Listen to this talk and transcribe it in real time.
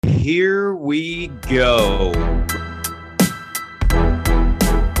here we go.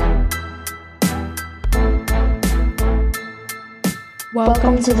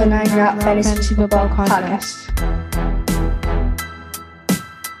 Welcome to the 9 Route Fantasy Football Podcast.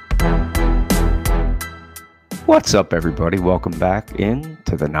 What's up, everybody? Welcome back in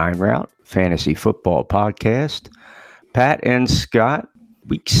to the 9 Route Fantasy Football Podcast. Pat and Scott,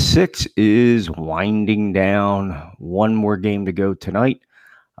 Week 6 is winding down. One more game to go tonight.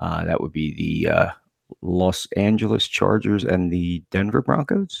 That would be the Los Angeles Chargers and the Denver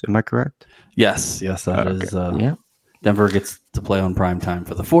Broncos. Am I correct? Yes, that Okay. is. Yeah. Denver gets to play on prime time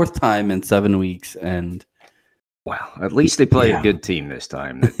for the fourth time in 7 weeks, and Well, at least they play a good team this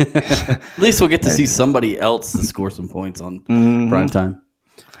time. at least we'll get to see somebody else to score some points on prime time.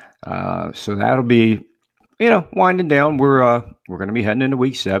 So that'll be, winding down. We're going to be heading into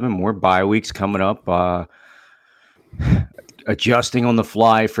Week 7. More bye weeks coming up. Adjusting on the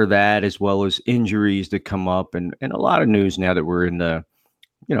fly for that, as well as injuries that come up, and a lot of news now that we're in the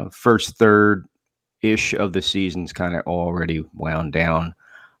first third-ish of the season's kind of already wound down.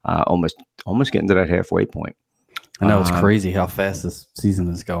 Almost getting to that halfway point. I know it's crazy how fast this season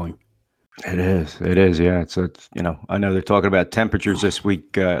is going. It is. Yeah. It's I know they're talking about temperatures this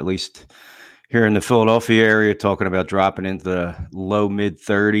week, at least here in the Philadelphia area, talking about dropping into the low mid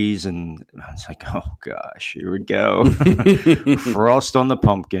 30s. And I was like, oh gosh, here we go. Frost on the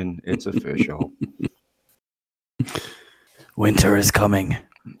pumpkin. It's official. Winter is coming.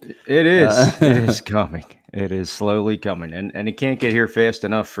 It is. It is coming. It is slowly coming. And it can't get here fast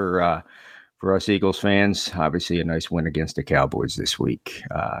enough for us Eagles fans. Obviously, a nice win against the Cowboys this week.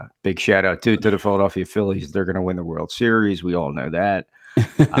 Big shout out to the Philadelphia Phillies. They're going to win the World Series. We all know that.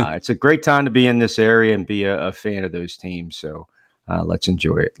 It's a great time to be in this area and be a fan of those teams. So let's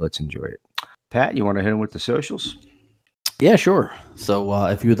enjoy it. Pat, you want to hit them with the socials? Yeah, sure. So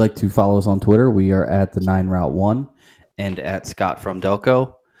if you would like to follow us on Twitter, we are at the 9Route1 and at Scott from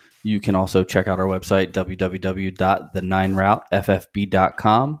Delco. You can also check out our website,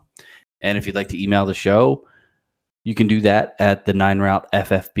 www.the9routeffb.com. And if you'd like to email the show, you can do that at the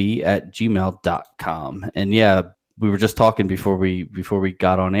 9routeffb@gmail.com. And yeah, we were just talking before we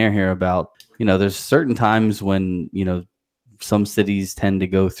got on air here about, there's certain times when, some cities tend to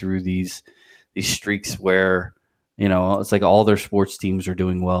go through these streaks where, it's like all their sports teams are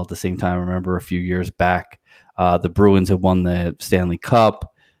doing well at the same time. I remember a few years back, the Bruins had won the Stanley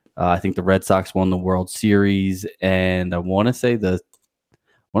Cup. I think the Red Sox won the World Series, and I want to say the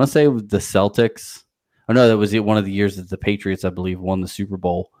Celtics. Oh no, that was one of the years that the Patriots, I believe, won the Super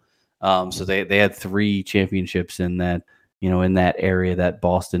Bowl. So they had 3 championships in that, in that area, that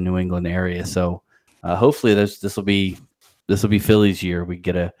Boston, New England area. So hopefully this will be Philly's year. We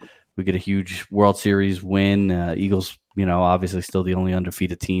get a huge World Series win. Eagles, obviously still the only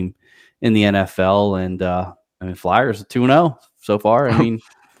undefeated team in the NFL, and Flyers 2-0 so far. I mean,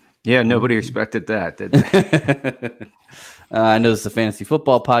 yeah, nobody expected that, did they? I know this is a fantasy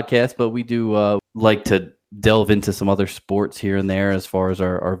football podcast, but we do like to delve into some other sports here and there as far as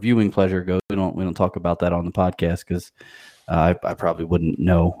our viewing pleasure goes. We don't talk about that on the podcast because I probably wouldn't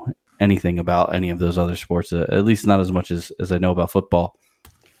know anything about any of those other sports, at least not as much as I know about football.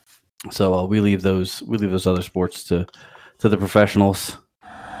 So we leave those other sports to the professionals.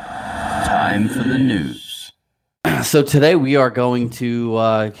 Time for the news. So today we are going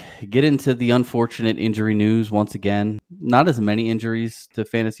to get into the unfortunate injury news once again. Not as many injuries to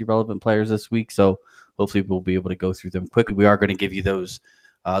fantasy relevant players this week, so hopefully we'll be able to go through them quickly. We are going to give you those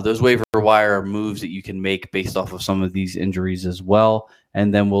waiver wire moves that you can make based off of some of these injuries as well,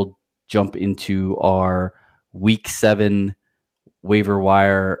 and then we'll jump into our Week 7 waiver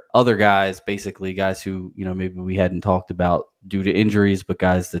wire other guys, basically guys who maybe we hadn't talked about due to injuries, but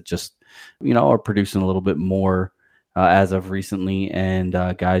guys that just are producing a little bit more as of recently, and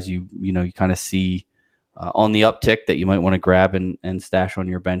guys you kind of see on the uptick that you might want to grab and stash on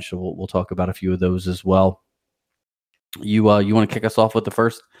your bench. So we'll talk about a few of those as well. You want to kick us off with the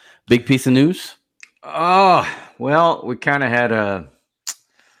first big piece of news? Oh, well, we kind of had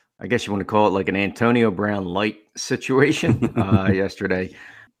I guess you want to call it like an Antonio Brown light situation yesterday.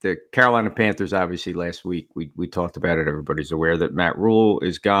 The Carolina Panthers, obviously last week, we talked about it. Everybody's aware that Matt Rule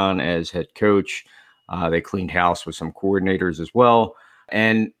is gone as head coach. They cleaned house with some coordinators as well.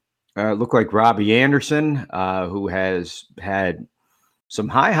 And looked like Robbie Anderson, who has had some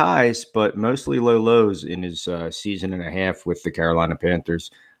high highs, but mostly low lows in his season and a half with the Carolina Panthers.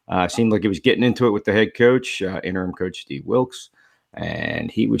 Seemed like he was getting into it with the head coach, interim coach Steve Wilkes,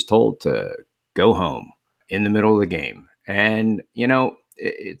 and he was told to go home in the middle of the game. And,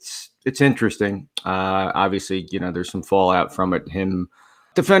 it's interesting. Obviously, there's some fallout from it. Him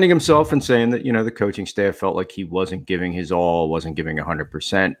defending himself and saying that, the coaching staff felt like he wasn't giving his all, wasn't giving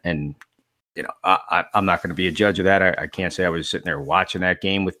 100%. And, I'm not going to be a judge of that. I can't say I was sitting there watching that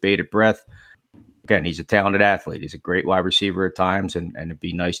game with bated breath. Again, he's a talented athlete. He's a great wide receiver at times, and it'd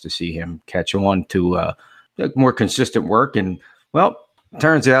be nice to see him catch on to more consistent work. And, well,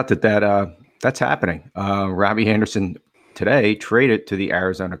 turns out that's happening. Robbie Anderson today traded to the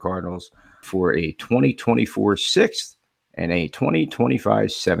Arizona Cardinals for a 2024 sixth and a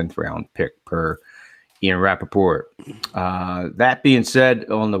 2025 seventh round pick per Ian Rappaport. That being said,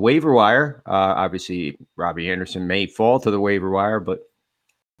 on the waiver wire, obviously Robbie Anderson may fall to the waiver wire, but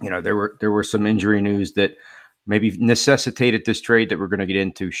there were some injury news that maybe necessitated this trade that we're going to get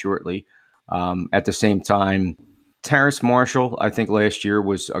into shortly. At the same time, Terrace Marshall, I think last year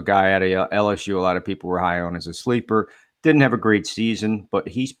was a guy at LSU. A lot of people were high on as a sleeper. Didn't have a great season, but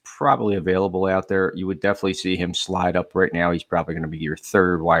he's probably available out there. You would definitely see him slide up right now. He's probably going to be your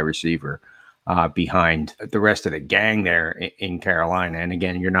third wide receiver behind the rest of the gang there in Carolina. And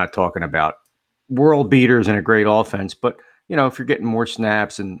again, you're not talking about world beaters and a great offense, but if you're getting more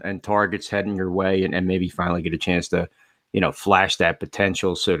snaps and targets heading your way and maybe finally get a chance to, flash that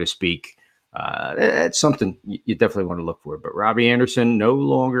potential, so to speak, it's something you definitely want to look for. But Robbie Anderson, no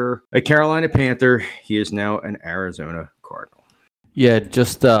longer a Carolina Panther. He is now an Arizona Cardinal. Yeah,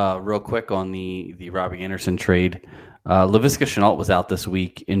 just real quick on the Robbie Anderson trade. Laviska Shenault was out this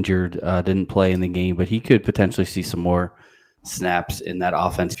week, injured, didn't play in the game, but he could potentially see some more snaps in that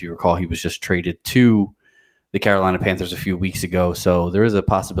offense. If you recall, he was just traded to the Carolina Panthers a few weeks ago. So there is a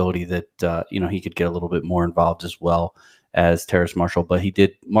possibility that, he could get a little bit more involved as well as Terrace Marshall. But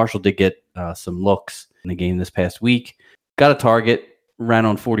Marshall did get some looks in the game this past week. Got a target, ran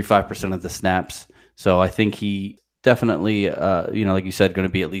on 45% of the snaps. So I think he definitely, like you said, going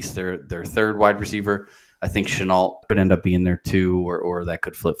to be at least their third wide receiver. I think Shenault could end up being there too, or that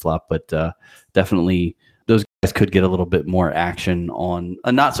could flip-flop. But definitely those guys could get a little bit more action on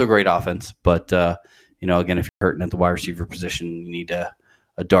a not-so-great offense. But, again, if you're hurting at the wide receiver position, you need a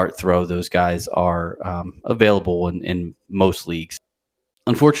dart throw. Those guys are available in most leagues.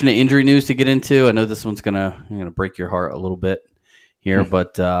 Unfortunate injury news to get into. I know this one's gonna break your heart a little bit here,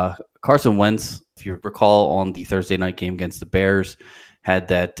 but Carson Wentz, if you recall, on the Thursday night game against the Bears, had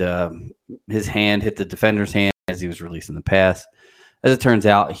that his hand hit the defender's hand as he was releasing the pass. As it turns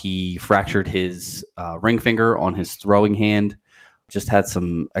out, he fractured his ring finger on his throwing hand. Just had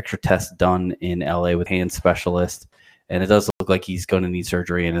some extra tests done in LA with hand specialist, and it does look like he's going to need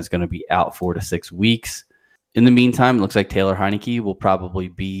surgery and is going to be out 4 to 6 weeks. In the meantime, it looks like Taylor Heineke will probably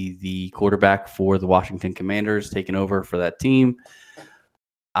be the quarterback for the Washington Commanders, taking over for that team.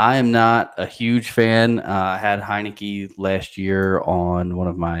 I am not a huge fan. I had Heineke last year on one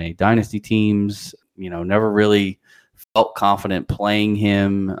of my dynasty teams. Never really felt confident playing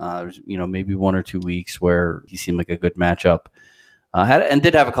him. Maybe 1 or 2 weeks where he seemed like a good matchup.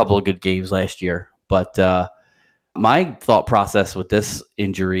 Did have a couple of good games last year. But my thought process with this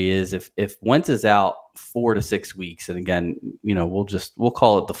injury is if Wentz is out 4 to 6 weeks, and again, we'll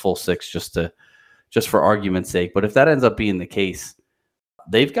call it the full 6 just for argument's sake. But if that ends up being the case,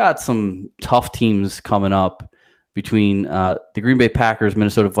 they've got some tough teams coming up between the Green Bay Packers,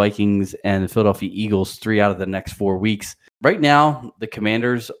 Minnesota Vikings, and the Philadelphia Eagles 3 out of the next 4 weeks. Right now, the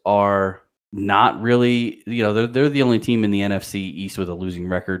Commanders are not really, they're the only team in the NFC East with a losing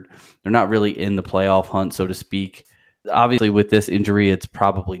record. They're not really in the playoff hunt, so to speak. Obviously, with this injury, it's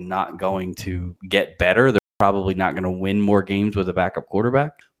probably not going to get better. They're probably not going to win more games with a backup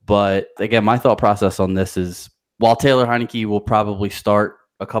quarterback. But again, my thought process on this is, while Taylor Heineke will probably start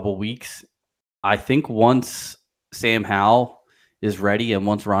a couple weeks, I think once Sam Howell is ready and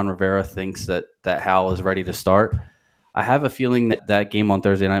once Ron Rivera thinks that Howell is ready to start, I have a feeling that game on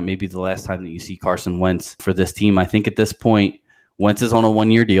Thursday night may be the last time that you see Carson Wentz for this team. I think at this point, Wentz is on a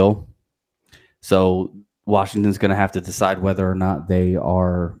 1-year deal. So Washington's going to have to decide whether or not they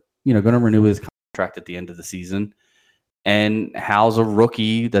are, going to renew his contract at the end of the season. And Howell's a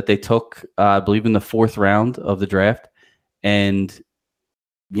rookie that they took, I believe, in the 4th round of the draft. And,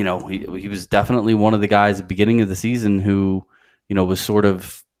 he was definitely one of the guys at the beginning of the season who, was sort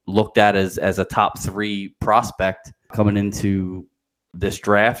of looked at as a top 3 prospect coming into this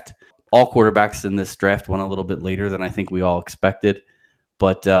draft. All quarterbacks in this draft went a little bit later than I think we all expected.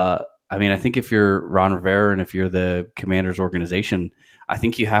 But, I think if you're Ron Rivera and if you're the Commanders organization, I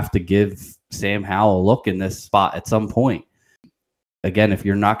think you have to give Sam Howell a look in this spot at some point. Again, if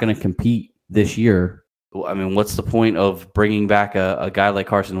you're not going to compete this year, what's the point of bringing back a guy like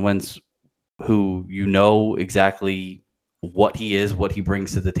Carson Wentz who exactly what he is, what he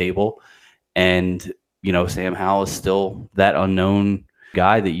brings to the table, and Sam Howell is still that unknown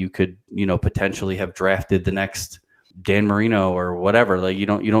guy that you could, potentially have drafted the next Dan Marino or whatever. Like you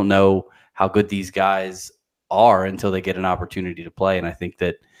don't know how good these guys are until they get an opportunity to play. And I think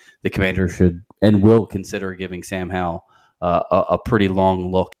that the Commanders should and will consider giving Sam Howell a pretty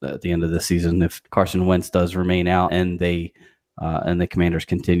long look at the end of the season if Carson Wentz does remain out and the Commanders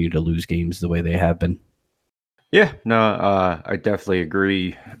continue to lose games the way they have been. Yeah, no, I definitely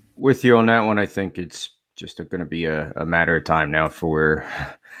agree with you on that one. I think it's just going to be a matter of time now for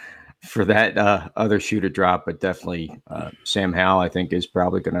that other shoe to drop. But definitely, Sam Howell, I think, is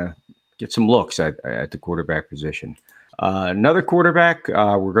probably going to get some looks at the quarterback position. Another quarterback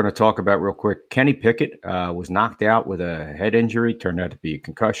we're going to talk about real quick. Kenny Pickett was knocked out with a head injury. Turned out to be a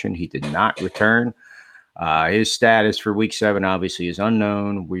concussion. He did not return. His status for Week 7 obviously is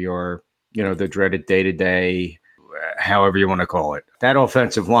unknown. We are, the dreaded day-to-day, however you want to call it. That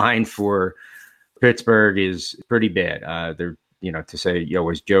offensive line for Pittsburgh is pretty bad. They're, to say, you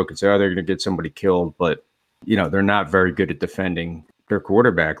always joke and say, oh, they're going to get somebody killed, but, they're not very good at defending their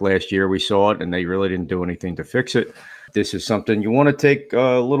quarterback. Last year we saw it, and they really didn't do anything to fix it. This is something you want to take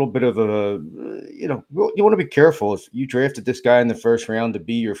a little bit of you want to be careful. If you drafted this guy in the first round to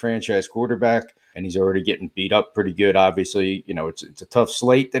be your franchise quarterback, and he's already getting beat up pretty good, obviously, it's a tough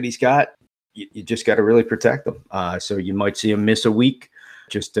slate that he's got. You just got to really protect him. So you might see him miss a week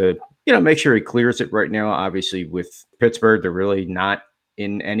just to, make sure he clears it right now. Obviously, with Pittsburgh, they're really not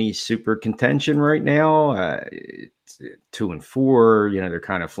in any super contention right now. It's 2-4. They're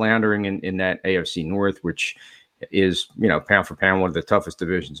kind of floundering in that AFC North, which is, pound for pound, one of the toughest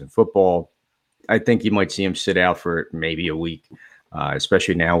divisions in football. I think you might see him sit out for maybe a week,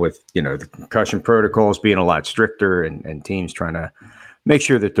 especially now with, the concussion protocols being a lot stricter and teams trying to make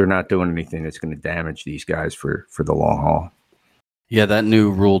sure that they're not doing anything that's going to damage these guys for the long haul. Yeah, that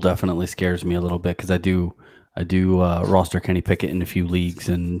new rule definitely scares me a little bit because I do roster Kenny Pickett in a few leagues,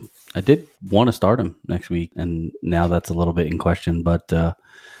 and I did want to start him next week, and now that's a little bit in question, but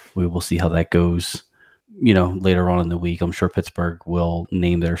we will see how that goes, later on in the week. I'm sure Pittsburgh will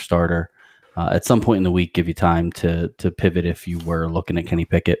name their starter at some point in the week, give you time to pivot if you were looking at Kenny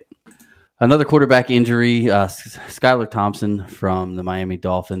Pickett. Another quarterback injury, Skylar Thompson from the Miami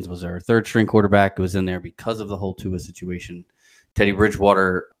Dolphins was our third-string quarterback. It was in there because of the whole Tua situation. Teddy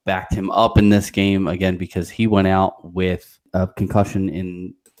Bridgewater backed him up in this game, again, because he went out with a concussion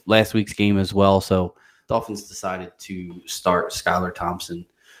in last week's game as well. So Dolphins decided to start Skylar Thompson,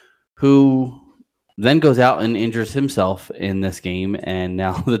 who then goes out and injures himself in this game. And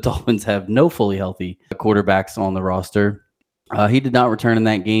now the Dolphins have no fully healthy quarterbacks on the roster. He did not return in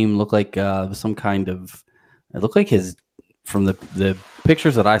that game. Looked like some kind of – it looked like from the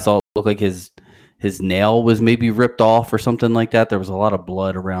pictures that I saw, it looked like his nail was maybe ripped off or something like that. There was a lot of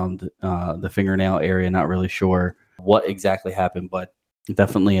blood around the fingernail area. Not really sure what exactly happened, but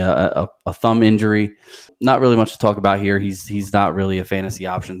definitely a thumb injury. Not really much to talk about here. He's not really a fantasy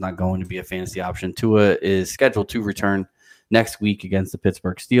option. Not going to be a fantasy option. Tua is scheduled to return next week against the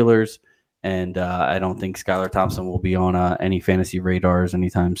Pittsburgh Steelers. And I don't think Skylar Thompson will be on any fantasy radars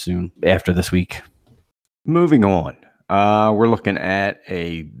anytime soon after this week. Moving on, we're looking at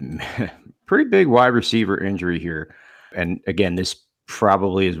a pretty big wide receiver injury here. And again, this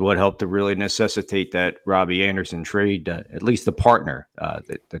probably is what helped to really necessitate that Robbie Anderson trade, at least the partner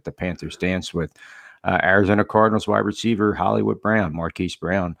that the Panthers danced with. Arizona Cardinals wide receiver Hollywood Brown, Marquise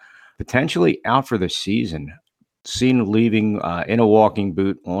Brown, potentially out for the season. Seen leaving in a walking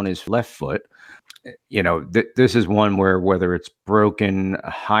boot on his left foot. This is one where whether it's broken,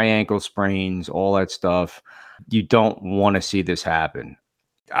 high ankle sprains, all that stuff, you don't want to see this happen.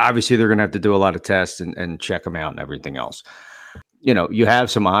 Obviously, they're going to have to do a lot of tests and check them out and everything else. You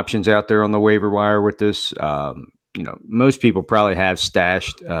have some options out there on the waiver wire with this. Most people probably have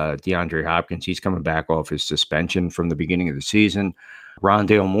stashed DeAndre Hopkins. He's coming back off his suspension from the beginning of the season.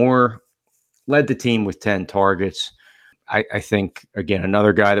 Rondale Moore led the team with 10 targets. I think, again,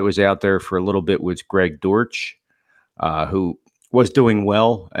 another guy that was out there for a little bit was Greg Dortch, who was doing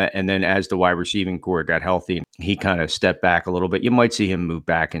well. And then as the wide receiving core got healthy, he kind of stepped back a little bit. You might see him move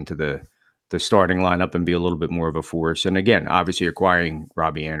back into the starting lineup and be a little bit more of a force. And again, obviously acquiring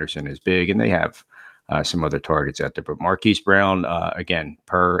Robbie Anderson is big, and they have some other targets out there. But Marquise Brown, again,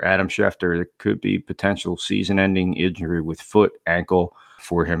 per Adam Schefter, there could be potential season-ending injury with foot, ankle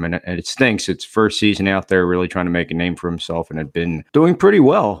for him. And it stinks. It's first season out there really trying to make a name for himself and had been doing pretty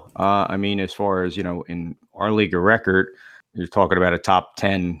well. As far as, in our league of record, you're talking about a top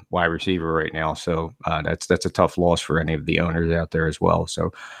 10 wide receiver right now. So that's a tough loss for any of the owners out there as well.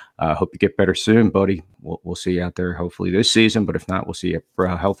 So hope you get better soon, buddy. We'll see you out there hopefully this season, but if not, we'll see you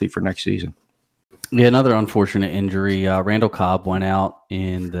healthy for next season. Yeah, another unfortunate injury. Randall Cobb went out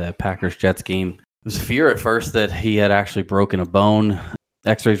in the Packers-Jets game. It was fear at first that he had actually broken a bone.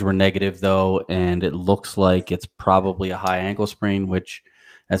 X-rays were negative, though, and it looks like it's probably a high ankle sprain, which,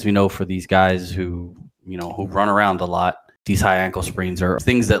 as we know, for these guys who run around a lot, these high ankle sprains are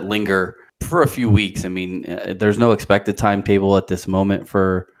things that linger for a few weeks. I mean, there's no expected timetable at this moment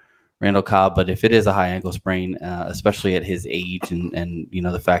for Randall Cobb, but if it is a high ankle sprain, especially at his age and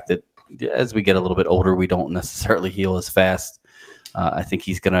the fact that as we get a little bit older, we don't necessarily heal as fast. I think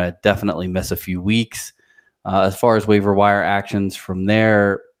he's going to definitely miss a few weeks. As far as waiver wire actions from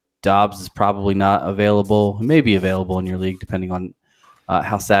there, Dobbs is probably not available. He may be available in your league, depending on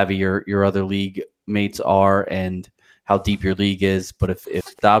how savvy your other league mates are and how deep your league is. But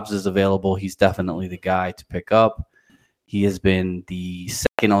if Dobbs is available, he's definitely the guy to pick up. He has been the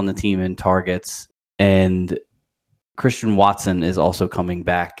second on the team in targets, and Christian Watson is also coming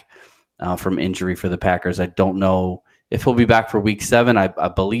back from injury for the Packers. I don't know if he'll be back for week 7. I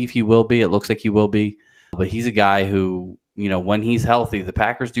believe he will be. It looks like he will be. But he's a guy who, when he's healthy, the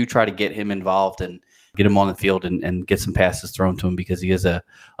Packers do try to get him involved and get him on the field and get some passes thrown to him because he is a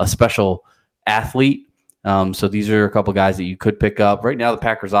special athlete. So these are a couple guys that you could pick up. Right now, the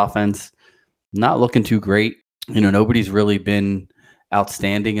Packers offense, not looking too great. Nobody's really been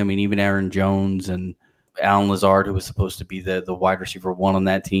outstanding. I mean, even Aaron Jones and Alan Lazard, who was supposed to be the wide receiver 1 on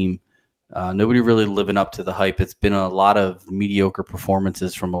that team, nobody really living up to the hype. It's been a lot of mediocre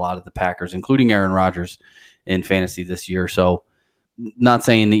performances from a lot of the Packers, including Aaron Rodgers in fantasy this year. So not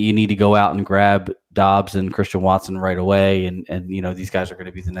saying that you need to go out and grab Dobbs and Christian Watson right away. And these guys are going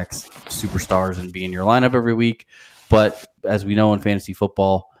to be the next superstars and be in your lineup every week. But as we know in fantasy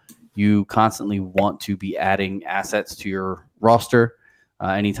football, you constantly want to be adding assets to your roster.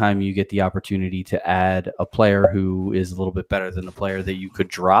 Anytime you get the opportunity to add a player who is a little bit better than the player that you could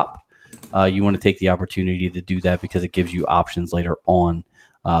drop, you want to take the opportunity to do that because it gives you options later on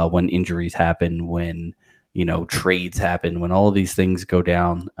when injuries happen, when trades happen, when all of these things go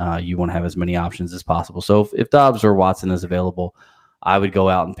down. You want to have as many options as possible. So if Dobbs or Watson is available, I would go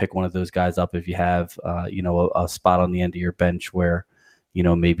out and pick one of those guys up if you have a spot on the end of your bench where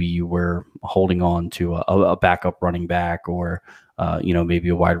maybe you were holding on to a backup running back or maybe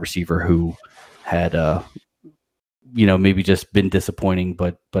a wide receiver who had maybe just been disappointing,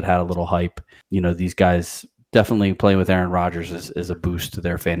 but had a little hype. These guys definitely playing with Aaron Rodgers is a boost to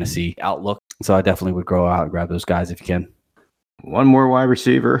their fantasy outlook. So I definitely would go out and grab those guys if you can. One more wide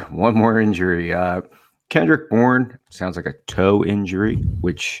receiver, one more injury. Kendrick Bourne sounds like a toe injury,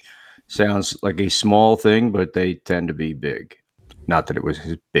 which sounds like a small thing, but they tend to be big. Not that it was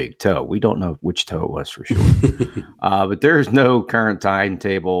his big toe. We don't know which toe it was for sure. But there is no current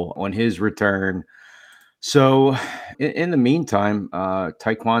timetable on his return. So in the meantime,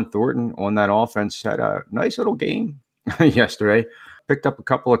 Tyquan Thornton on that offense had a nice little game yesterday. Picked up a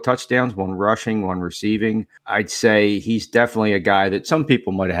couple of touchdowns, one rushing, one receiving. I'd say he's definitely a guy that some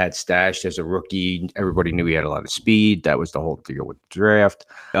people might have had stashed as a rookie. Everybody knew he had a lot of speed. That was the whole deal with the draft.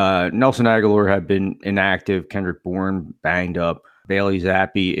 Nelson Aguilar had been inactive. Kendrick Bourne banged up. Bailey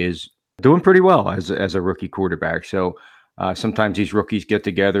Zappi is doing pretty well as a rookie quarterback. So sometimes these rookies get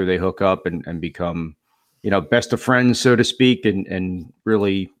together, they hook up and become, best of friends, so to speak, and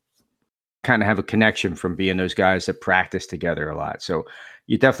really kind of have a connection from being those guys that practice together a lot. So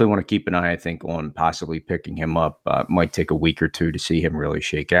you definitely want to keep an eye, I think, on possibly picking him up. Might take a week or two to see him really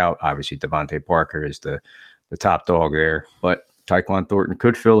shake out. Obviously, Devontae Parker is the top dog there, but Tyquan Thornton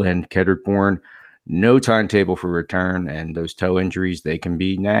could fill in. Kendrick Bourne, no timetable for return, and those toe injuries, they can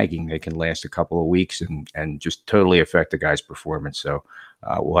be nagging. They can last a couple of weeks and just totally affect the guy's performance. So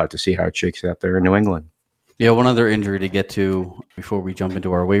we'll have to see how it shakes out there in New England. Yeah, one other injury to get to before we jump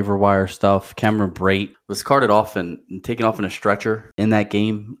into our waiver wire stuff. Cameron Brate was carted off and taken off in a stretcher in that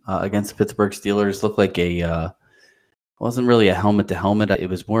game against the Pittsburgh Steelers. Looked like wasn't really a helmet to helmet. It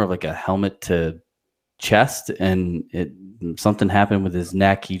was more of like a helmet to chest, and something happened with his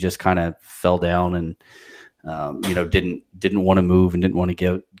neck. He just kind of fell down and didn't want to move and didn't want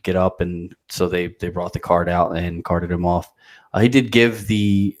to get up, and so they brought the card out and carted him off. He did give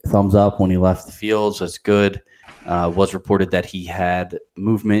the thumbs up when he left the field, so it's good. Was reported that he had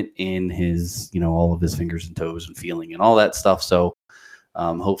movement in his, all of his fingers and toes and feeling and all that stuff. So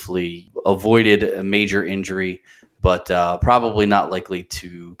hopefully avoided a major injury, but probably not likely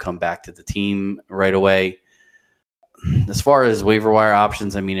to come back to the team right away. As far as waiver wire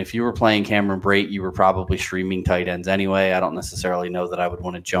options, I mean, if you were playing Cameron Brate, you were probably streaming tight ends anyway. I don't necessarily know that I would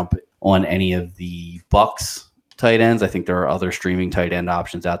want to jump on any of the Bucs tight ends. I think there are other streaming tight end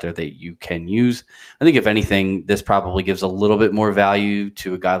options out there that you can use. I think if anything, this probably gives a little bit more value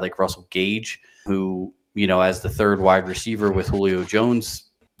to a guy like Russell Gage, who, as the third wide receiver with Julio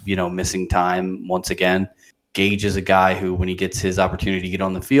Jones, missing time once again. Gage is a guy who, when he gets his opportunity to get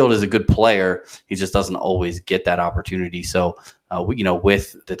on the field, is a good player. He just doesn't always get that opportunity. So,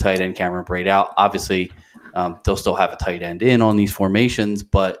 with the tight end Cameron Brate out, obviously they'll still have a tight end in on these formations,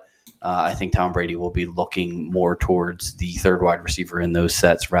 but I think Tom Brady will be looking more towards the third wide receiver in those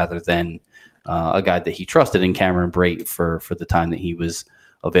sets rather than a guy that he trusted in Cameron Brate for the time that he was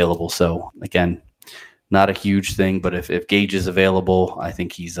available. So, again, not a huge thing, but if Gage is available, I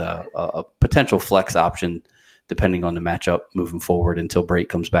think he's a potential flex option depending on the matchup moving forward until Brate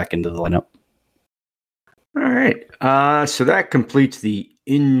comes back into the lineup. All right. So that completes the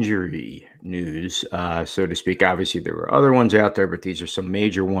injury news, so to speak. Obviously, there were other ones out there, but these are some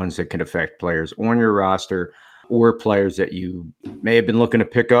major ones that can affect players on your roster or players that you may have been looking to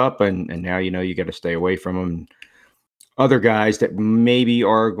pick up, and now you got to stay away from them. Other guys that maybe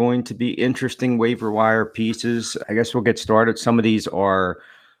are going to be interesting waiver wire pieces. I guess we'll get started. Some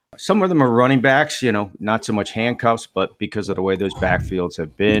of them are running backs, not so much handcuffs, but because of the way those backfields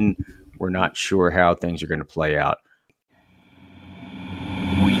have been, we're not sure how things are going to play out.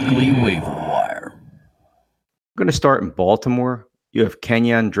 Weekly waiver wire. I'm going to start in Baltimore. You have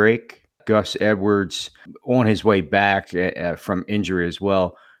Kenyon Drake, Gus Edwards on his way back from injury as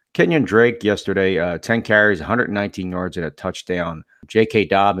well. Kenyon Drake yesterday, 10 carries, 119 yards and a touchdown. J.K.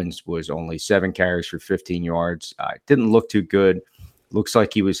 Dobbins was only 7 carries for 15 yards. Didn't look too good. Looks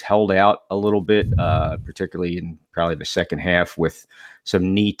like he was held out a little bit, particularly in probably the second half with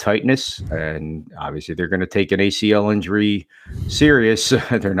some knee tightness. And obviously they're going to take an ACL injury serious.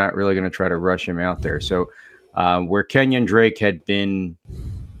 They're not really going to try to rush him out there. So where Kenyon Drake had been,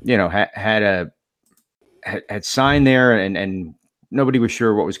 had signed there and nobody was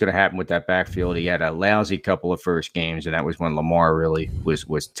sure what was going to happen with that backfield. He had a lousy couple of first games, and that was when Lamar really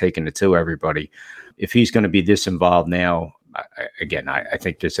was taking it to everybody. If he's going to be this involved now, I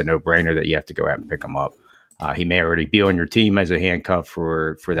think it's a no-brainer that you have to go out and pick him up. He may already be on your team as a handcuff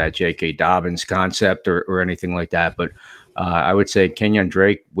for that J.K. Dobbins concept or anything like that. But I would say Kenyon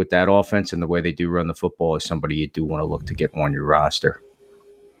Drake, with that offense and the way they do run the football, is somebody you do want to look to get on your roster.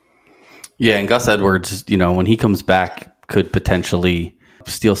 Yeah, and Gus Edwards, when he comes back, could potentially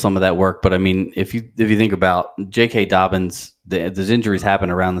steal some of that work. But I mean, if you think about J.K. Dobbins, those injuries happen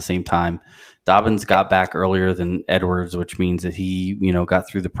around the same time. Dobbins got back earlier than Edwards, which means that he, got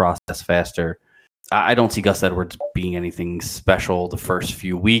through the process faster. I don't see Gus Edwards being anything special the first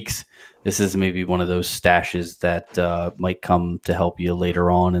few weeks. This is maybe one of those stashes that might come to help you later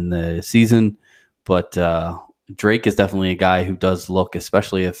on in the season. But Drake is definitely a guy who does look,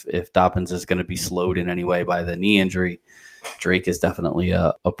 especially if Dobbins is going to be slowed in any way by the knee injury. Drake is definitely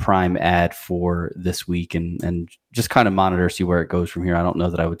a prime ad for this week and just kind of monitor, see where it goes from here. I don't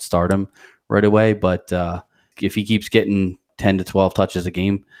know that I would start him right away, but if he keeps getting 10 to 12 touches a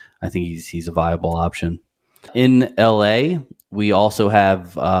game, I think he's a viable option. In LA, we also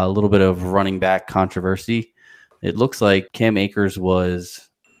have a little bit of running back controversy. It looks like Cam Akers was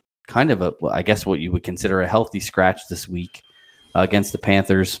kind of I guess what you would consider a healthy scratch this week against the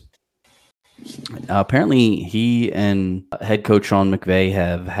Panthers. Apparently, he and head coach Sean McVay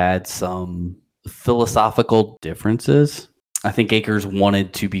have had some philosophical differences. I think Akers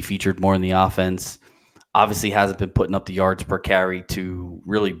wanted to be featured more in the offense. Obviously hasn't been putting up the yards per carry to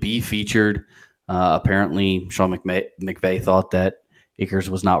really be featured. Apparently, Sean McVay thought that Akers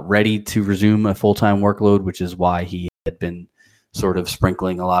was not ready to resume a full-time workload, which is why he had been sort of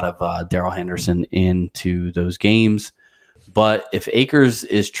sprinkling a lot of Darrell Henderson into those games. But if Akers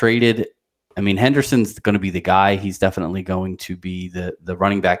is traded, I mean, Henderson's going to be the guy. He's definitely going to be the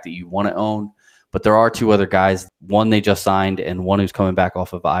running back that you want to own. But there are two other guys, one they just signed and one who's coming back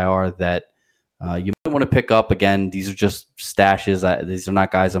off of IR that you might want to pick up. Again, these are just stashes. These are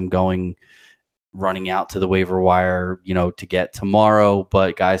not guys I'm running out to the waiver wire, to get tomorrow,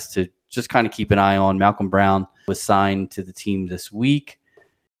 but guys to just kind of keep an eye on. Malcolm Brown was signed to the team this week.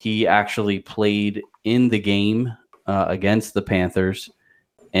 He actually played in the game against the Panthers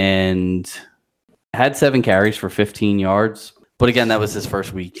and had 7 carries for 15 yards. But again, that was his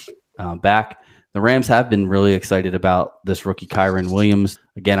first week back. The Rams have been really excited about this rookie Kyren Williams.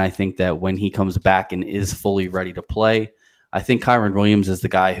 Again, I think that when he comes back and is fully ready to play, I think Kyren Williams is the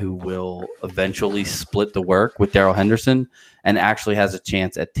guy who will eventually split the work with Darrell Henderson and actually has a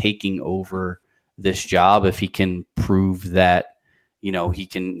chance at taking over this job if he can prove that, he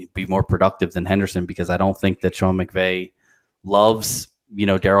can be more productive than Henderson, because I don't think that Sean McVay loves,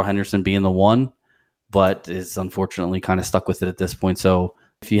 Darrell Henderson being the one, but is unfortunately kind of stuck with it at this point. So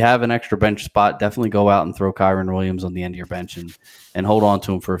if you have an extra bench spot, definitely go out and throw Kyron Williams on the end of your bench and hold on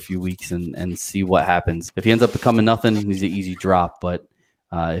to him for a few weeks and see what happens. If he ends up becoming nothing, he's an easy drop. But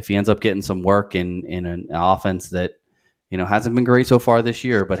if he ends up getting some work in an offense that hasn't been great so far this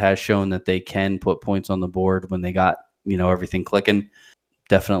year, but has shown that they can put points on the board when they got everything clicking,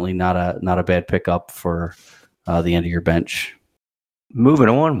 definitely not a bad pickup for the end of your bench. Moving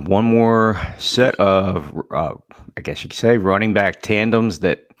on, one more set of, I guess you could say, running back tandems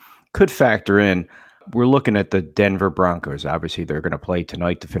that could factor in. We're looking at the Denver Broncos. Obviously, they're going to play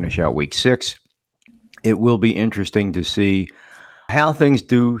tonight to finish out Week 6. It will be interesting to see how things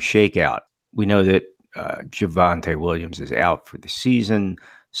do shake out. We know that Javonte Williams is out for the season,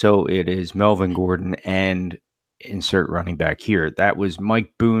 so it is Melvin Gordon and insert running back here. That was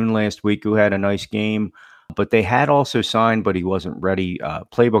Mike Boone last week, who had a nice game. But they had also signed, but he wasn't ready,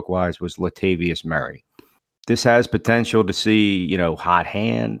 playbook-wise, was Latavius Murray. This has potential to see, hot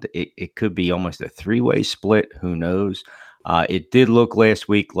hand. It could be almost a three-way split. Who knows? It did look last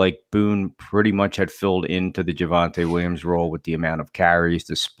week like Boone pretty much had filled into the Javonte Williams role with the amount of carries,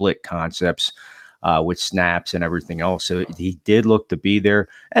 the split concepts with snaps and everything else. So he did look to be there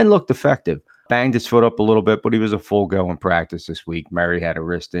and looked effective. Banged his foot up a little bit, but he was a full go in practice this week. Murray had a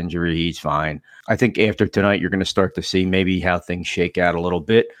wrist injury. He's fine. I think after tonight, you're going to start to see maybe how things shake out a little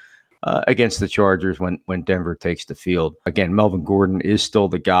bit against the Chargers when Denver takes the field. Again, Melvin Gordon is still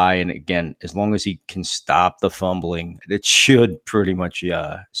the guy. And again, as long as he can stop the fumbling, it should pretty much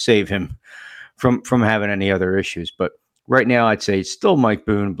save him from having any other issues. But right now, I'd say it's still Mike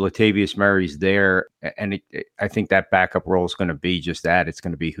Boone. Latavius Murray's there. And I think that backup role is going to be just that. It's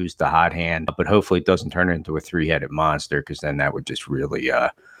going to be who's the hot hand. But hopefully it doesn't turn into a three-headed monster, because then that would just really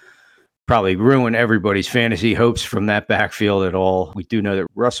probably ruin everybody's fantasy hopes from that backfield at all. We do know that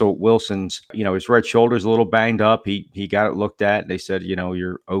Russell Wilson's, his right shoulder's a little banged up. He got it looked at. They said,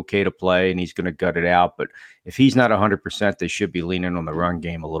 you're okay to play, and he's going to gut it out. But if he's not 100%, they should be leaning on the run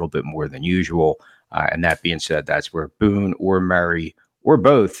game a little bit more than usual. And that being said, that's where Boone or Murray or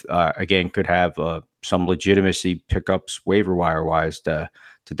both, again, could have some legitimacy pickups waiver wire wise to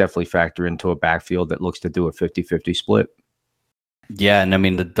definitely factor into a backfield that looks to do a 50-50 split. Yeah, and I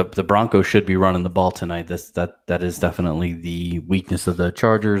mean the Broncos should be running the ball tonight. That is definitely the weakness of the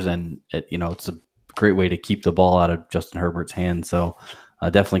Chargers, and it's a great way to keep the ball out of Justin Herbert's hands. So I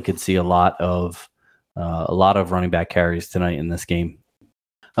definitely could see a lot of running back carries tonight in this game.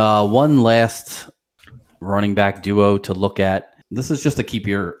 One last running back duo to look at. This is just to keep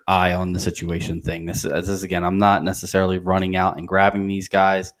your eye on the situation thing. This is again, I'm not necessarily running out and grabbing these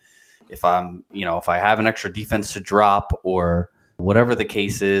guys. If if I have an extra defense to drop or whatever the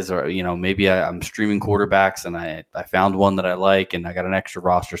case is, or maybe I'm streaming quarterbacks and I found one that I like and I got an extra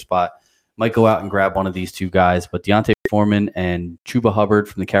roster spot, might go out and grab one of these two guys. But D'Onta Foreman and Chuba Hubbard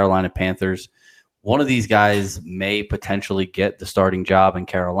from the Carolina Panthers, one of these guys may potentially get the starting job in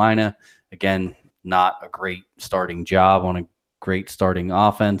Carolina. Again, not a great starting job on a great starting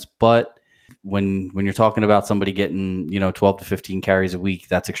offense, but when you're talking about somebody getting 12 to 15 carries a week,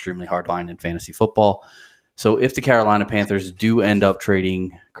 that's extremely hard to find in fantasy football. So if the Carolina Panthers do end up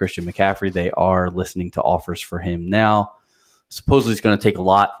trading Christian McCaffrey, they are listening to offers for him now. Supposedly it's going to take a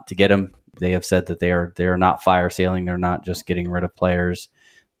lot to get him. They have said that they are not fire sailing. They're not just getting rid of players.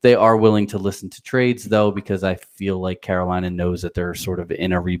 They are willing to listen to trades, though, because I feel like Carolina knows that they're sort of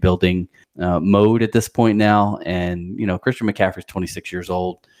in a rebuilding mode at this point now. And, Christian McCaffrey's 26 years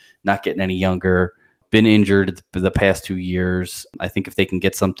old, not getting any younger, been injured the past 2 years. I think if they can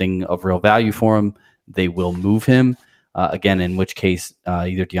get something of real value for him, they will move him. Again, in which case,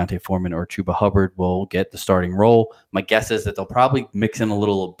 either D'Onta Foreman or Chuba Hubbard will get the starting role. My guess is that they'll probably mix in a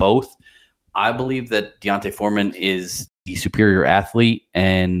little of both. I believe that D'Onta Foreman is the superior athlete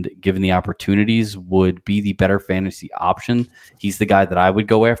and given the opportunities would be the better fantasy option. He's the guy that I would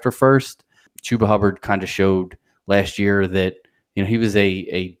go after first. Chuba Hubbard kind of showed last year that he was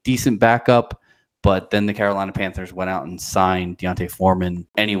a decent backup, but then the Carolina Panthers went out and signed D'Onta Foreman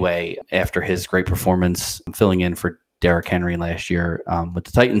anyway after his great performance filling in for Derrick Henry last year with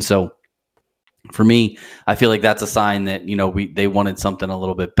the Titans. So for me, I feel like that's a sign that they wanted something a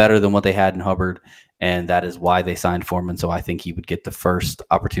little bit better than what they had in Hubbard, and that is why they signed Foreman. So I think he would get the first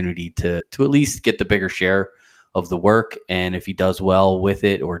opportunity to at least get the bigger share of the work. And if he does well with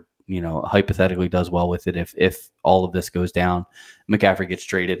it, or hypothetically does well with it, if all of this goes down, McCaffrey gets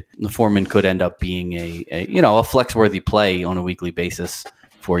traded, the Foreman could end up being a flex-worthy play on a weekly basis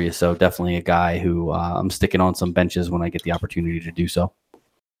for you. So definitely a guy who I'm sticking on some benches when I get the opportunity to do so.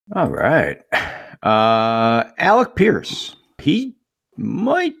 All right. Alec Pierce, he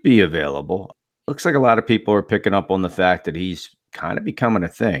might be available. Looks like a lot of people are picking up on the fact that he's kind of becoming a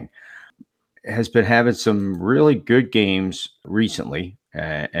thing. Has been having some really good games recently.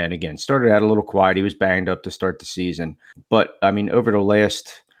 And again, started out a little quiet. He was banged up to start the season. But I mean, over the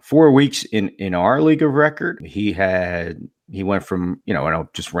last 4 weeks in our league of record, he went from, and I'll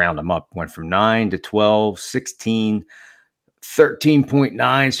just round him up, went from 9 to 12, 16,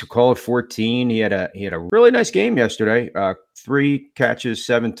 13.9, so call it 14. He had a really nice game yesterday. 3 catches,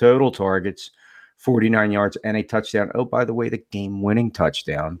 7 total targets, 49 yards, and a touchdown. Oh, by the way, the game-winning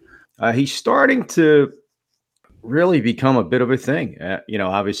touchdown. He's starting to really become a bit of a thing.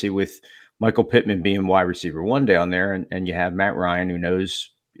 Obviously with Michael Pittman being wide receiver 1 down there, and you have Matt Ryan who knows,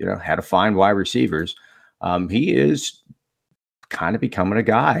 how to find wide receivers. He is kind of becoming a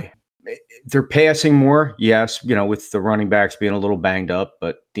guy. They're passing more, yes, with the running backs being a little banged up,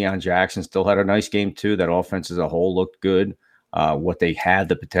 but Deion Jackson still had a nice game too. That offense as a whole looked good, what they had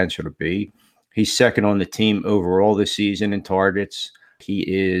the potential to be. He's second on the team overall this season in targets. He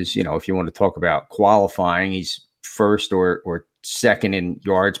is, if you want to talk about qualifying, he's first or second in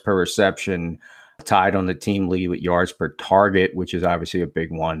yards per reception, tied on the team lead with yards per target, which is obviously a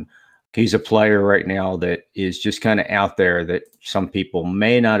big one. He's a player right now that is just kind of out there that some people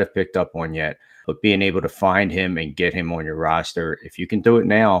may not have picked up on yet, but being able to find him and get him on your roster, if you can do it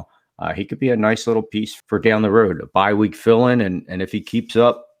now, he could be a nice little piece for down the road, a bye week fill-in. And if he keeps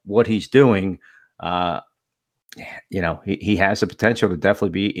up what he's doing, he has the potential to definitely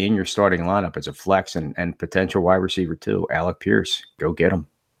be in your starting lineup as a flex and potential wide receiver too. Alec Pierce, go get him.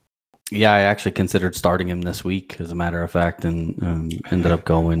 Yeah, I actually considered starting him this week, as a matter of fact, and ended up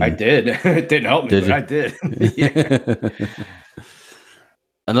going. I did. It didn't help me, but I did. Yeah.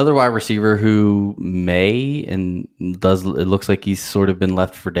 Another wide receiver who it looks like he's sort of been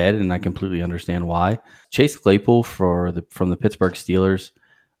left for dead, and I completely understand why. Chase Claypool from the Pittsburgh Steelers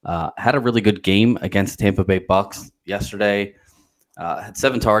had a really good game against Tampa Bay Bucks yesterday. Had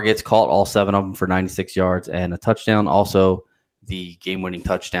 7 targets, caught all 7 of them for 96 yards and a touchdown. Also, the game-winning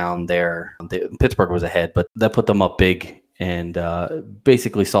touchdown there. Pittsburgh was ahead, but that put them up big and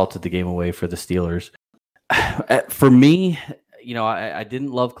basically salted the game away for the Steelers. For me, I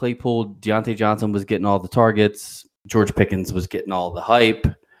didn't love Claypool. Deontay Johnson was getting all the targets. George Pickens was getting all the hype.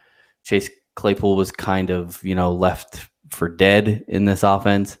 Chase Claypool was kind of, left for dead in this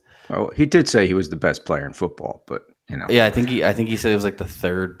offense. Oh, he did say he was the best player in football, but Yeah, I think he said it was like the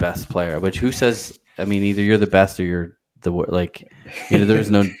 3rd best player. Which who says? I mean, either you're the best or you're there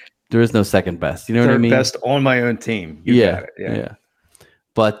is no second best. You know what I mean? Best on my own team. You got it. Yeah.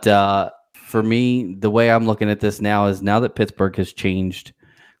 But for me, the way I'm looking at this now is now that Pittsburgh has changed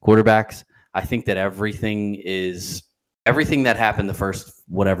quarterbacks, I think that everything that happened the first,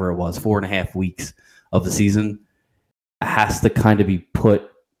 whatever it was, 4.5 weeks of the season has to kind of be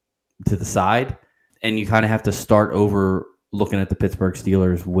put to the side. And you kind of have to start over looking at the Pittsburgh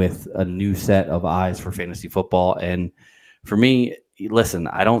Steelers with a new set of eyes for fantasy football. And for me, listen,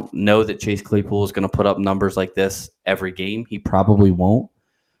 I don't know that Chase Claypool is going to put up numbers like this every game. He probably won't.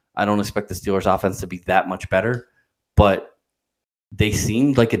 I don't expect the Steelers offense to be that much better, but they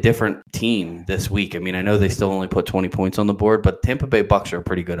seemed like a different team this week. I mean, I know they still only put 20 points on the board, but Tampa Bay Bucks are a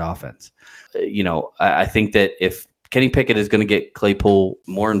pretty good offense. I think that if Kenny Pickett is going to get Claypool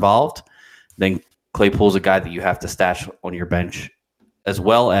more involved, then Claypool's a guy that you have to stash on your bench, as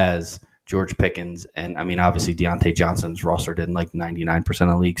well as George Pickens. And I mean, obviously Deontay Johnson's rostered in like 99% of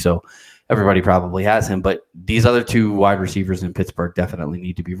the league, so everybody probably has him. But these other 2 wide receivers in Pittsburgh definitely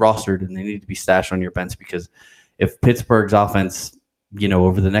need to be rostered, and they need to be stashed on your bench, because if Pittsburgh's offense,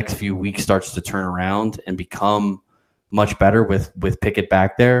 over the next few weeks starts to turn around and become much better with Pickett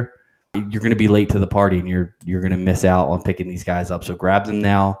back there, you're going to be late to the party, and you're going to miss out on picking these guys up. So grab them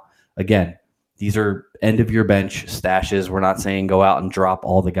now. Again, these are end of your bench stashes. We're not saying go out and drop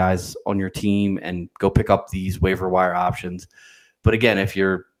all the guys on your team and go pick up these waiver wire options. But again, if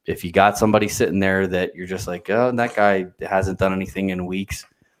you got somebody sitting there that you're just like, oh, that guy hasn't done anything in weeks,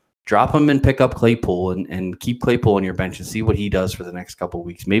 drop him and pick up Claypool and keep Claypool on your bench and see what he does for the next couple of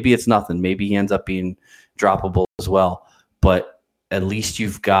weeks. Maybe it's nothing. Maybe he ends up being droppable as well. But at least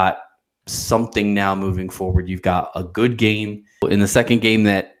you've got something now moving forward. You've got a good game. In the second game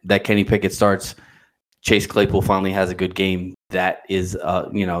that Kenny Pickett starts, Chase Claypool finally has a good game. That is,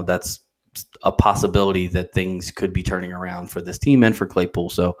 that's a possibility that things could be turning around for this team and for Claypool.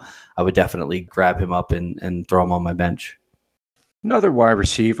 So I would definitely grab him up and throw him on my bench. Another wide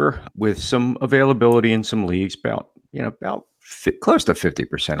receiver with some availability in some leagues, about close to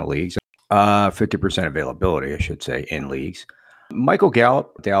 50% of leagues, 50% availability, I should say, in leagues. Michael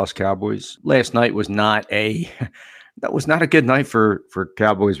Gallup, Dallas Cowboys. Last night was not a good night for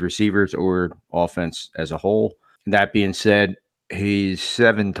Cowboys receivers or offense as a whole. That being said, his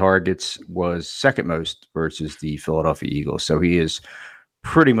 7 targets was second most versus the Philadelphia Eagles. So he is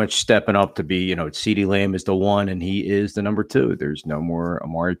pretty much stepping up to be, CeeDee Lamb is the 1 and he is the number 2. There's no more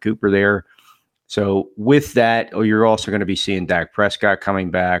Amari Cooper there. So with that, you're also going to be seeing Dak Prescott coming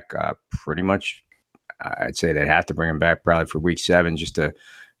back. Pretty much, I'd say they have to bring him back probably for week 7 just to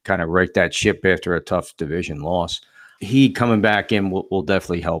kind of right that ship after a tough division loss. He coming back in will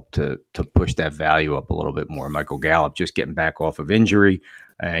definitely help to push that value up a little bit more. Michael Gallup just getting back off of injury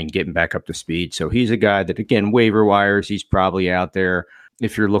and getting back up to speed. So he's a guy that, again, waiver wires, he's probably out there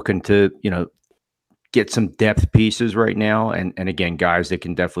if you're looking to, get some depth pieces right now. And again, guys that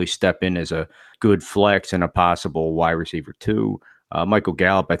can definitely step in as a good flex and a possible wide receiver 2. Michael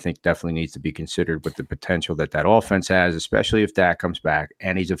Gallup, I think, definitely needs to be considered with the potential that offense has, especially if Dak comes back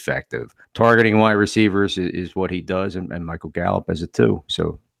and he's effective. Targeting wide receivers is what he does, and Michael Gallup as a 2.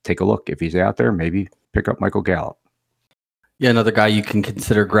 So take a look. If he's out there, maybe pick up Michael Gallup. Yeah, another guy you can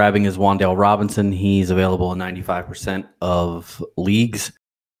consider grabbing is Wan'Dale Robinson. He's available in 95% of leagues.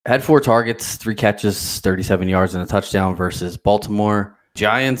 Had 4 targets, 3 catches, 37 yards, and a touchdown versus Baltimore.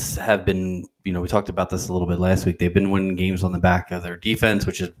 Giants have been, we talked about this a little bit last week. They've been winning games on the back of their defense,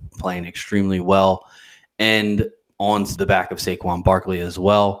 which is playing extremely well, and on the back of Saquon Barkley as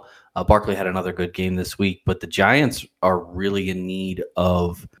well. Barkley had another good game this week, but the Giants are really in need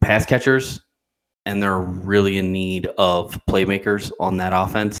of pass catchers, and they're really in need of playmakers on that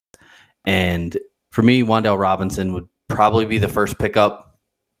offense. And for me, Wan'Dale Robinson would probably be the first pickup.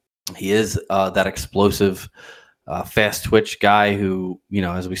 He is that explosive, fast twitch guy who,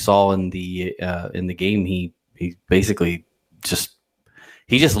 as we saw in the game, he basically just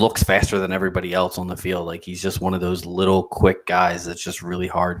looks faster than everybody else on the field. Like he's just one of those little quick guys that's just really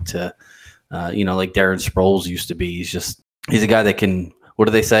hard to, like Darren Sproles used to be. He's a guy that can, what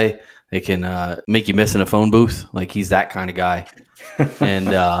do they say? They can make you miss in a phone booth. Like he's that kind of guy.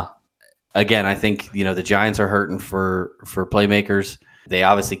 And again, I think, the Giants are hurting for playmakers. They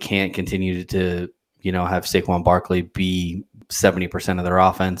obviously can't continue to, have Saquon Barkley be 70% of their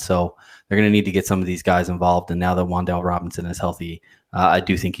offense. So they're going to need to get some of these guys involved. And now that Wan'Dale Robinson is healthy, I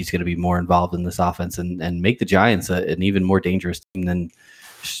do think he's going to be more involved in this offense and make the Giants an even more dangerous team than,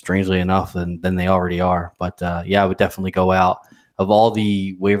 strangely enough, than they already are. But I would definitely go out. Of all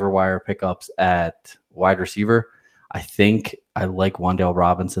the waiver wire pickups at wide receiver, I think I like Wan'Dale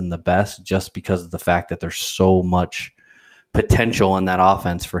Robinson the best just because of the fact that there's so much potential in that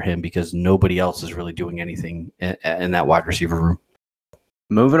offense for him because nobody else is really doing anything in that wide receiver room.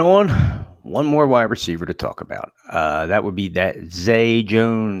 Moving on, one more wide receiver to talk about. That would be that Zay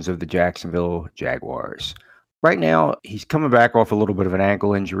Jones of the Jacksonville Jaguars. Right now, he's coming back off a little bit of an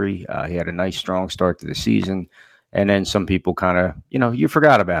ankle injury. He had a nice, strong start to the season. And then some people kind of, you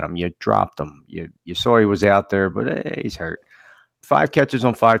forgot about him. You dropped him. You saw he was out there, but he's hurt. 5 catches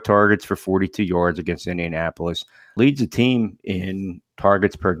on 5 targets for 42 yards against Indianapolis. Leads the team in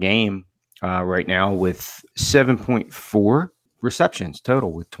targets per game right now with 7.4 receptions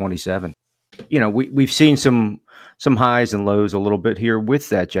total with 27. We've seen some highs and lows a little bit here with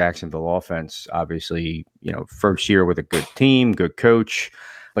that Jacksonville offense. Obviously, first year with a good team, good coach,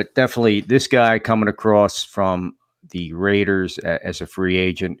 but definitely this guy coming across from the Raiders as a free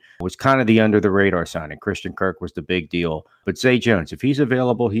agent was kind of the under the radar signing. Christian Kirk was the big deal, but Zay Jones, if he's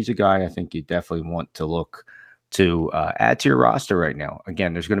available, he's a guy I think you definitely want to look to add to your roster right now.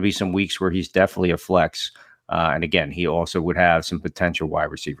 Again, there's going to be some weeks where he's definitely a flex. And again, he also would have some potential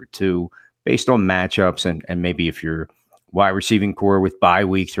wide receiver too, based on matchups and maybe if your wide receiving core with bye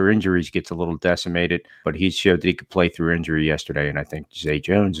weeks or injuries gets a little decimated, but he showed that he could play through injury yesterday. And I think Zay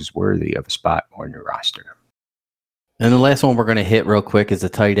Jones is worthy of a spot on your roster. And the last one we're going to hit real quick is a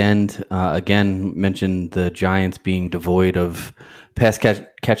tight end. Again, mentioned the Giants being devoid of pass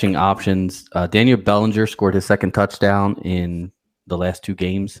catching options. Daniel Bellinger scored his second touchdown in the last 2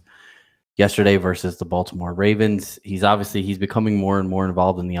 games. Yesterday versus the Baltimore Ravens. He's becoming more and more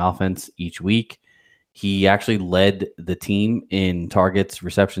involved in the offense each week. He actually led the team in targets,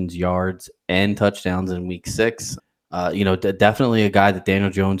 receptions, yards, and touchdowns in week 6. Definitely a guy that Daniel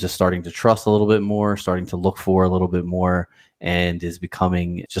Jones is starting to trust a little bit more, starting to look for a little bit more, and is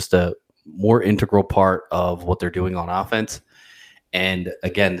becoming just a more integral part of what they're doing on offense. And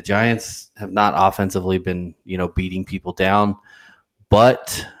again, the Giants have not offensively been, beating people down,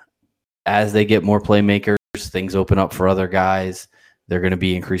 but as they get more playmakers, things open up for other guys. They're going to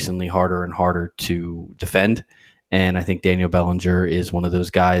be increasingly harder and harder to defend. And I think Daniel Bellinger is one of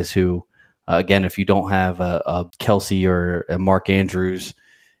those guys who, again, if you don't have a Kelsey or a Mark Andrews,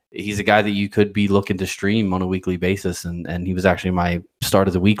 he's a guy that you could be looking to stream on a weekly basis. And he was actually my start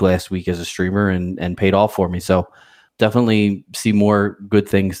of the week last week as a streamer and paid off for me. So definitely see more good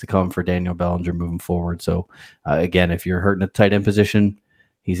things to come for Daniel Bellinger moving forward. So again, if you're hurting at the tight end position,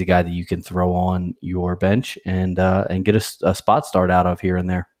 he's a guy that you can throw on your bench and get a spot start out of here and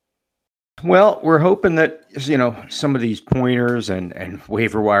there. Well, we're hoping that, some of these pointers and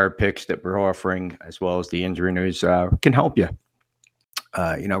waiver wire picks that we're offering, as well as the injury news, can help you.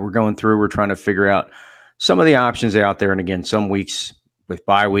 We're going through, we're trying to figure out some of the options out there. And again, some weeks with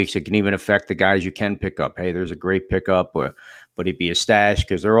bye weeks, it can even affect the guys you can pick up. Hey, there's a great pickup, but he'd be a stash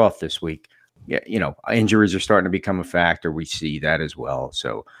because they're off this week. Yeah, injuries are starting to become a factor. We see that as well.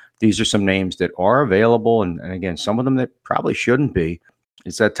 So these are some names that are available. And again, some of them that probably shouldn't be.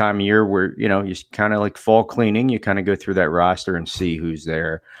 It's that time of year where, you kind of like fall cleaning. You kind of go through that roster and see who's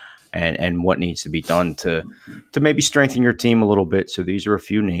there and what needs to be done to maybe strengthen your team a little bit. So these are a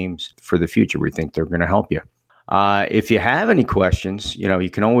few names for the future. We think they're going to help you. If you have any questions, you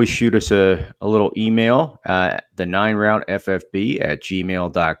can always shoot us a little email, the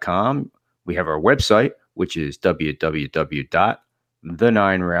 9routeFFB@gmail.com. We have our website, which is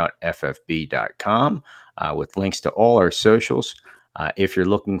www.the9routeFFB.com, with links to all our socials. If you're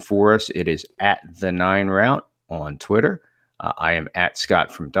looking for us, it is at the 9route on Twitter. I am at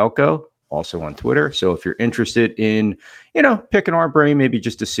Scott from Delco, also on Twitter. So if you're interested in, picking our brain, maybe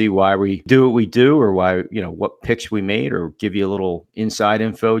just to see why we do what we do, or why, what picks we made, or give you a little inside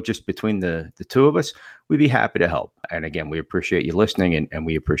info just between the two of us, we'd be happy to help. And again, we appreciate you listening and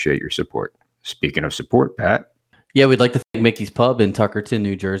we appreciate your support. Speaking of support, Pat. Yeah, we'd like to thank Mickey's Pub in Tuckerton,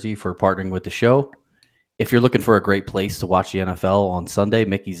 New Jersey for partnering with the show. If you're looking for a great place to watch the NFL on Sunday,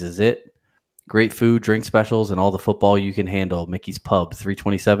 Mickey's is it. Great food, drink specials, and all the football you can handle. Mickey's Pub,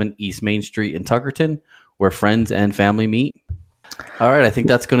 327 East Main Street in Tuckerton, where friends and family meet. All right, I think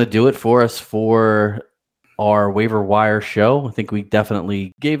that's going to do it for us for our waiver wire show. I think we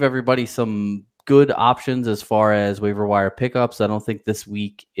definitely gave everybody some good options as far as waiver wire pickups. I don't think this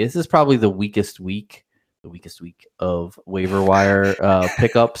is probably the weakest week of waiver wire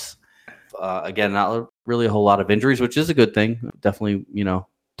pickups. Again, not really a whole lot of injuries, which is a good thing. Definitely,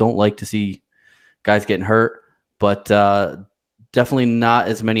 don't like to see guys getting hurt, but definitely not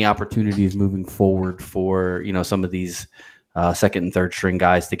as many opportunities moving forward for, some of these second and third string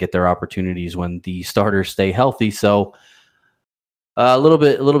guys to get their opportunities when the starters stay healthy. So a little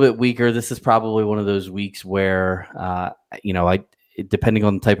bit weaker. This is probably one of those weeks where, depending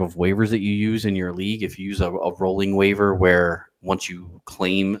on the type of waivers that you use in your league, if you use a rolling waiver where once you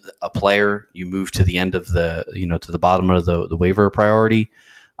claim a player, you move to the end of to the bottom of the waiver priority,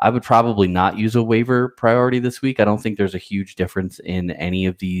 I would probably not use a waiver priority this week. I don't think there's a huge difference in any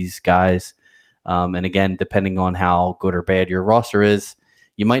of these guys. And again, depending on how good or bad your roster is,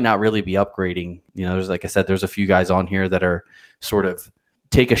 you might not really be upgrading. Like I said, there's a few guys on here that are sort of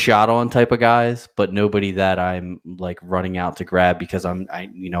take a shot on type of guys, but nobody that I'm like running out to grab because I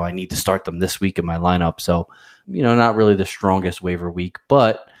need to start them this week in my lineup. So, not really the strongest waiver week,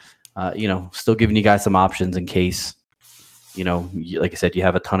 but still giving you guys some options in case, like I said, you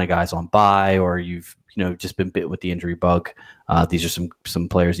have a ton of guys on bye or you've, just been bit with the injury bug. These are some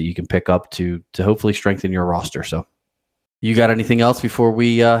players that you can pick up to hopefully strengthen your roster. So you got anything else before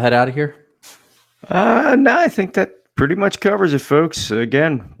we head out of here? No, I think that pretty much covers it, folks.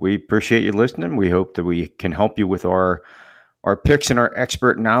 Again, we appreciate you listening. We hope that we can help you with our picks and our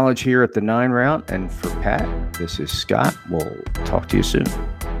expert knowledge here at the 9 Route. And for Pat, this is Scott. We'll talk to you soon.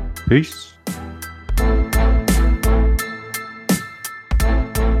 Peace.